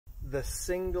the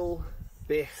single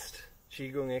best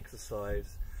Qigong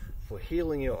exercise for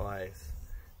healing your eyes,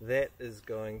 that is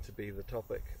going to be the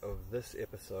topic of this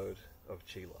episode of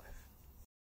Qi Life.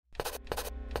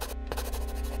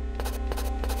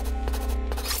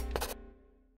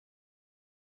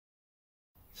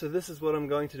 So this is what I'm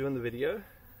going to do in the video.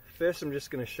 First I'm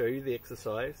just going to show you the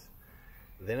exercise,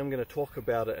 then I'm going to talk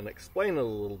about it and explain it a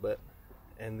little bit,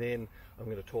 and then I'm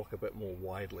going to talk a bit more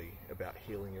widely about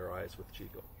healing your eyes with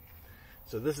Qigong.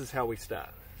 So this is how we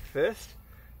start. First,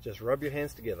 just rub your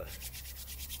hands together.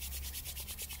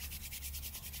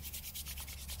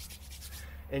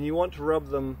 And you want to rub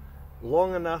them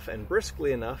long enough and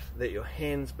briskly enough that your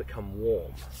hands become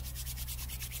warm.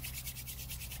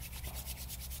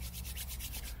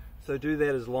 So do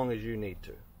that as long as you need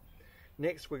to.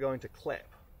 Next we're going to clap,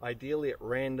 ideally at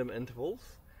random intervals,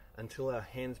 until our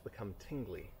hands become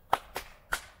tingly.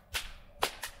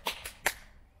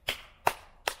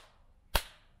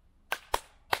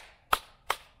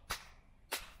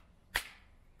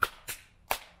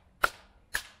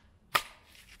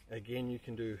 Again, you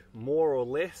can do more or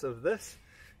less of this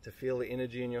to feel the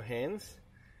energy in your hands.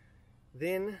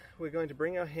 Then we're going to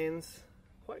bring our hands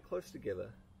quite close together.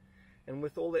 And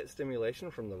with all that stimulation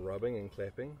from the rubbing and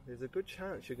clapping, there's a good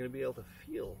chance you're going to be able to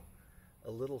feel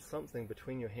a little something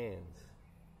between your hands.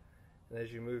 And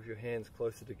as you move your hands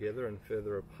closer together and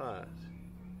further apart,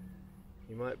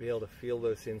 you might be able to feel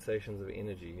those sensations of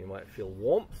energy. You might feel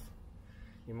warmth.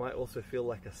 You might also feel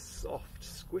like a soft,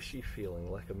 squishy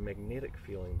feeling, like a magnetic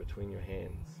feeling between your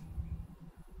hands.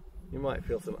 You might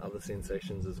feel some other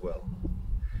sensations as well.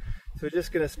 So we're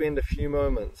just going to spend a few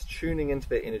moments tuning into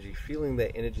that energy, feeling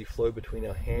that energy flow between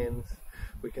our hands.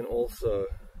 We can also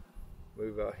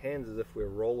move our hands as if we're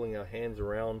rolling our hands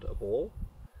around a ball,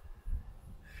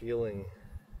 feeling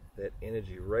that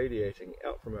energy radiating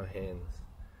out from our hands,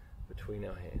 between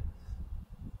our hands.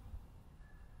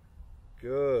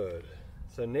 Good.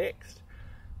 So next,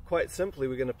 quite simply,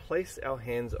 we're going to place our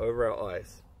hands over our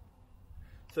eyes.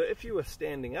 So if you were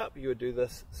standing up, you would do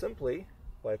this simply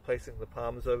by placing the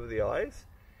palms over the eyes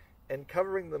and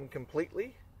covering them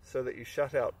completely so that you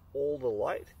shut out all the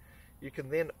light. You can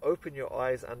then open your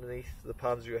eyes underneath the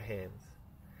palms of your hands.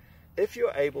 If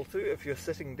you're able to, if you're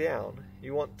sitting down,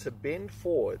 you want to bend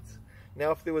forwards.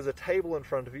 Now if there was a table in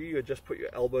front of you, you would just put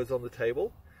your elbows on the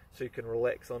table so you can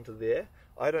relax onto there.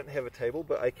 I don't have a table,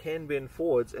 but I can bend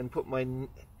forwards and put my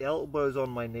elbows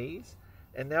on my knees,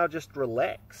 and now just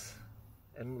relax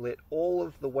and let all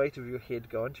of the weight of your head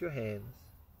go into your hands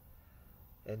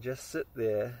and just sit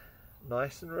there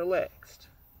nice and relaxed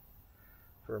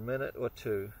for a minute or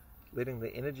two, letting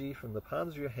the energy from the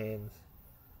palms of your hands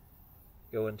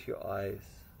go into your eyes.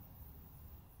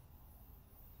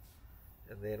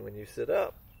 And then when you sit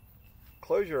up,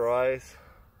 close your eyes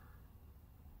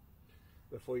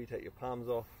before you take your palms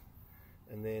off,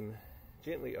 and then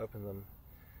gently open them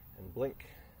and blink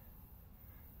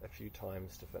a few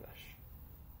times to finish.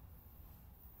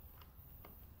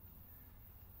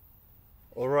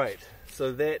 Alright,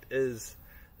 so that is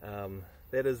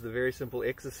the very simple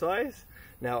exercise.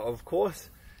 Now of course,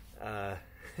 I'm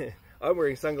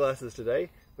wearing sunglasses today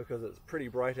because it's pretty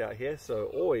bright out here, so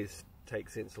always take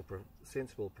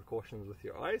sensible precautions with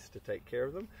your eyes to take care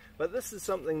of them. But this is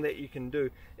something that you can do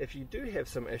if you do have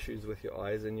some issues with your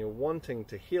eyes and you're wanting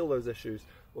to heal those issues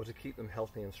or to keep them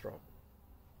healthy and strong.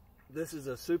 This is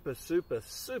a super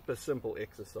simple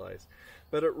exercise,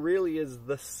 but it really is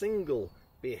the single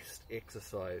best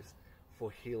exercise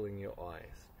for healing your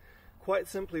eyes. Quite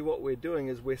simply what we're doing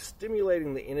is we're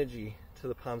stimulating the energy to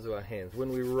the palms of our hands. When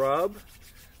we rub,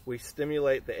 we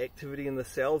stimulate the activity in the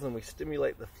cells and we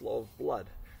stimulate the flow of blood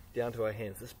down to our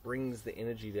hands. This brings the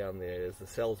energy down there as the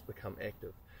cells become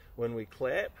active. When we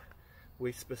clap,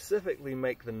 we specifically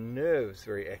make the nerves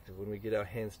very active when we get our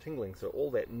hands tingling, so all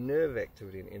that nerve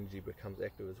activity and energy becomes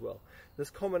active as well.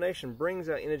 This combination brings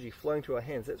our energy flowing to our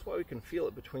hands. That's why we can feel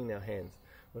it between our hands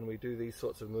when we do these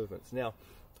sorts of movements. Now,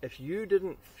 if you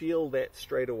didn't feel that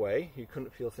straight away, you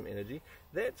couldn't feel some energy,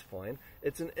 that's fine.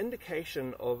 It's an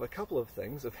indication of a couple of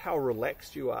things, of how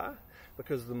relaxed you are,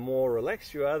 because the more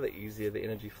relaxed you are, the easier the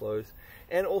energy flows,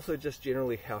 and also just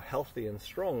generally how healthy and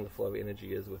strong the flow of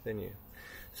energy is within you.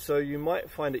 So you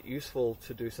might find it useful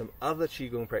to do some other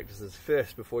Qigong practices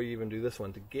first before you even do this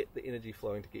one, to get the energy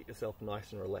flowing, to get yourself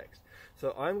nice and relaxed.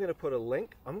 So I'm going to put a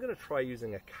link. I'm going to try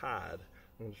using a card.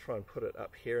 I'm going to try and put it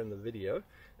up here in the video.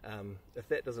 If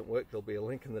that doesn't work, there'll be a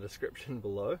link in the description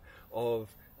below of,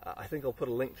 I think I'll put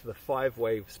a link to the 5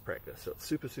 waves practice. So it's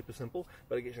super simple,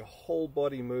 but it gets your whole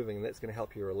body moving, and that's going to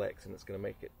help you relax, and it's going to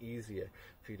make it easier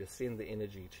for you to send the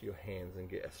energy to your hands and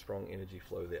get a strong energy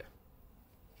flow there.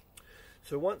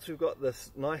 So once we've got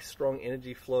this nice strong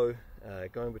energy flow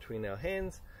going between our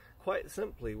hands, quite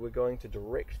simply we're going to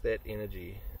direct that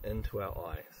energy into our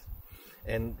eyes.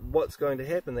 And what's going to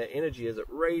happen, that energy, as it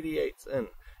radiates in,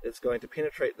 it's going to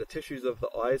penetrate the tissues of the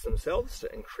eyes themselves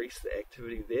to increase the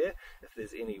activity there. If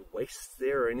there's any waste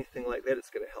there or anything like that, it's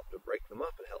going to help to break them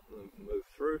up and help them move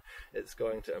through. It's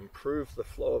going to improve the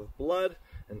flow of blood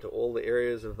into all the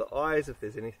areas of the eyes. If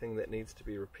there's anything that needs to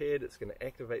be repaired, it's going to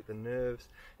activate the nerves.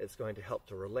 It's going to help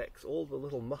to relax all the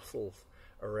little muscles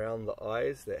around the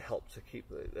eyes that help to keep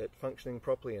it functioning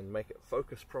properly and make it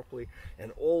focus properly,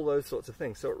 and all those sorts of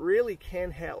things. So it really can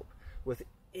help with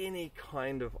any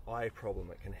kind of eye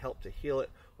problem. It can help to heal it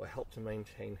or help to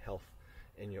maintain health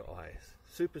in your eyes.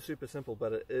 Super simple,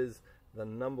 but it is the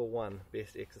 #1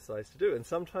 best exercise to do. And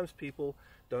sometimes people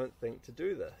don't think to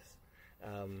do this.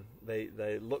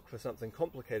 They look for something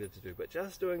complicated to do, but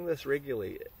just doing this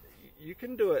regularly, you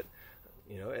can do it,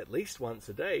 you know, at least once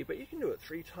a day, but you can do it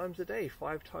 3 times a day,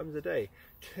 5 times a day.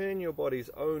 Turn your body's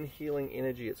own healing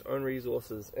energy, its own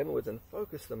resources inwards, and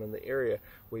focus them in the area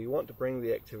where you want to bring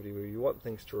the activity, where you want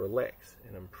things to relax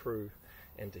and improve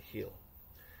and to heal.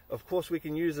 Of course, we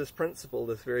can use this principle,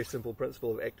 this very simple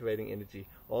principle of activating energy,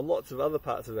 on lots of other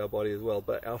parts of our body as well,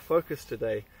 but our focus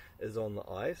today is on the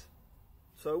eyes.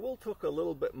 So we'll talk a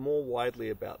little bit more widely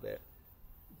about that.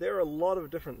 There are a lot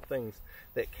of different things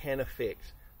that can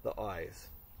affect the eyes.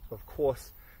 Of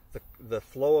course, the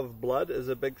flow of blood is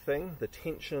a big thing. The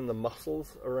tension in the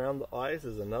muscles around the eyes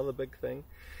is another big thing.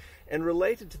 And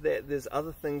related to that, there's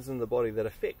other things in the body that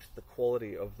affect the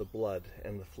quality of the blood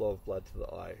and the flow of blood to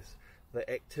the eyes, the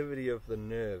activity of the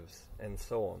nerves, and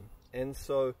so on. And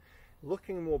so,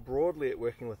 looking more broadly at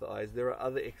working with the eyes, there are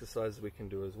other exercises we can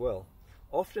do as well.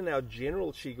 Often our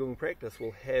general Qigong practice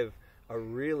will have a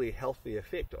really healthy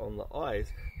effect on the eyes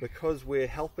because we're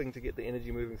helping to get the energy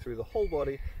moving through the whole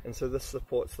body, and so this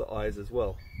supports the eyes as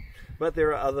well. But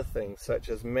there are other things, such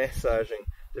as massaging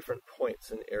different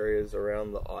points and areas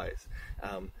around the eyes,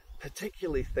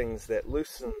 particularly things that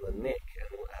loosen the neck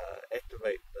and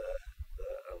activate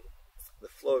the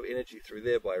flow of energy through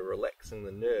there by relaxing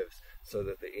the nerves so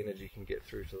that the energy can get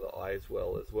through to the eyes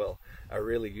as well, are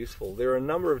really useful. There are a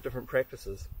number of different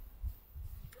practices.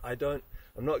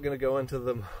 I'm not going to go into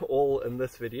them all in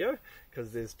this video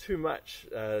because there's too much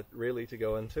really to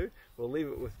go into. We'll leave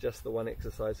it with just the one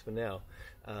exercise for now.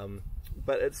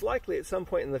 But it's likely at some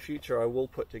point in the future I will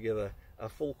put together a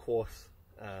full course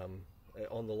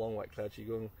on the Long White Cloud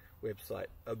Qigong website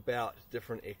about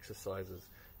different exercises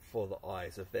for the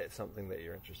eyes, if that's something that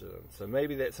you're interested in. So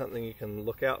maybe that's something you can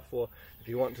look out for. If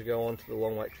you want to go on to the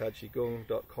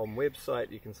longwhitecloudqigong.com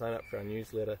website, you can sign up for our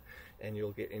newsletter and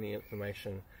you'll get any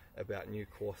information about new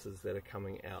courses that are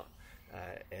coming out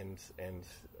and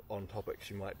on topics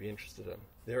you might be interested in.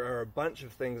 There are a bunch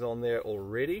of things on there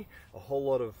already, a whole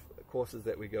lot of courses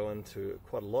that we go into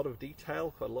quite a lot of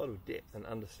detail, quite a lot of depth and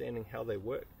understanding how they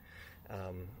work.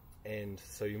 And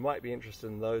so you might be interested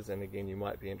in those, and again you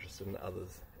might be interested in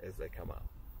others as they come up.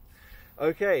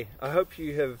 Okay, I hope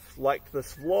you have liked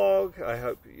this vlog. I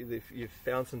hope you've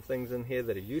found some things in here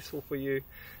that are useful for you.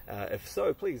 If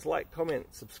so, please like, comment,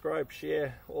 subscribe,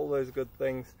 share, all those good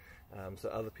things, so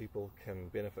other people can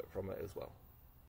benefit from it as well.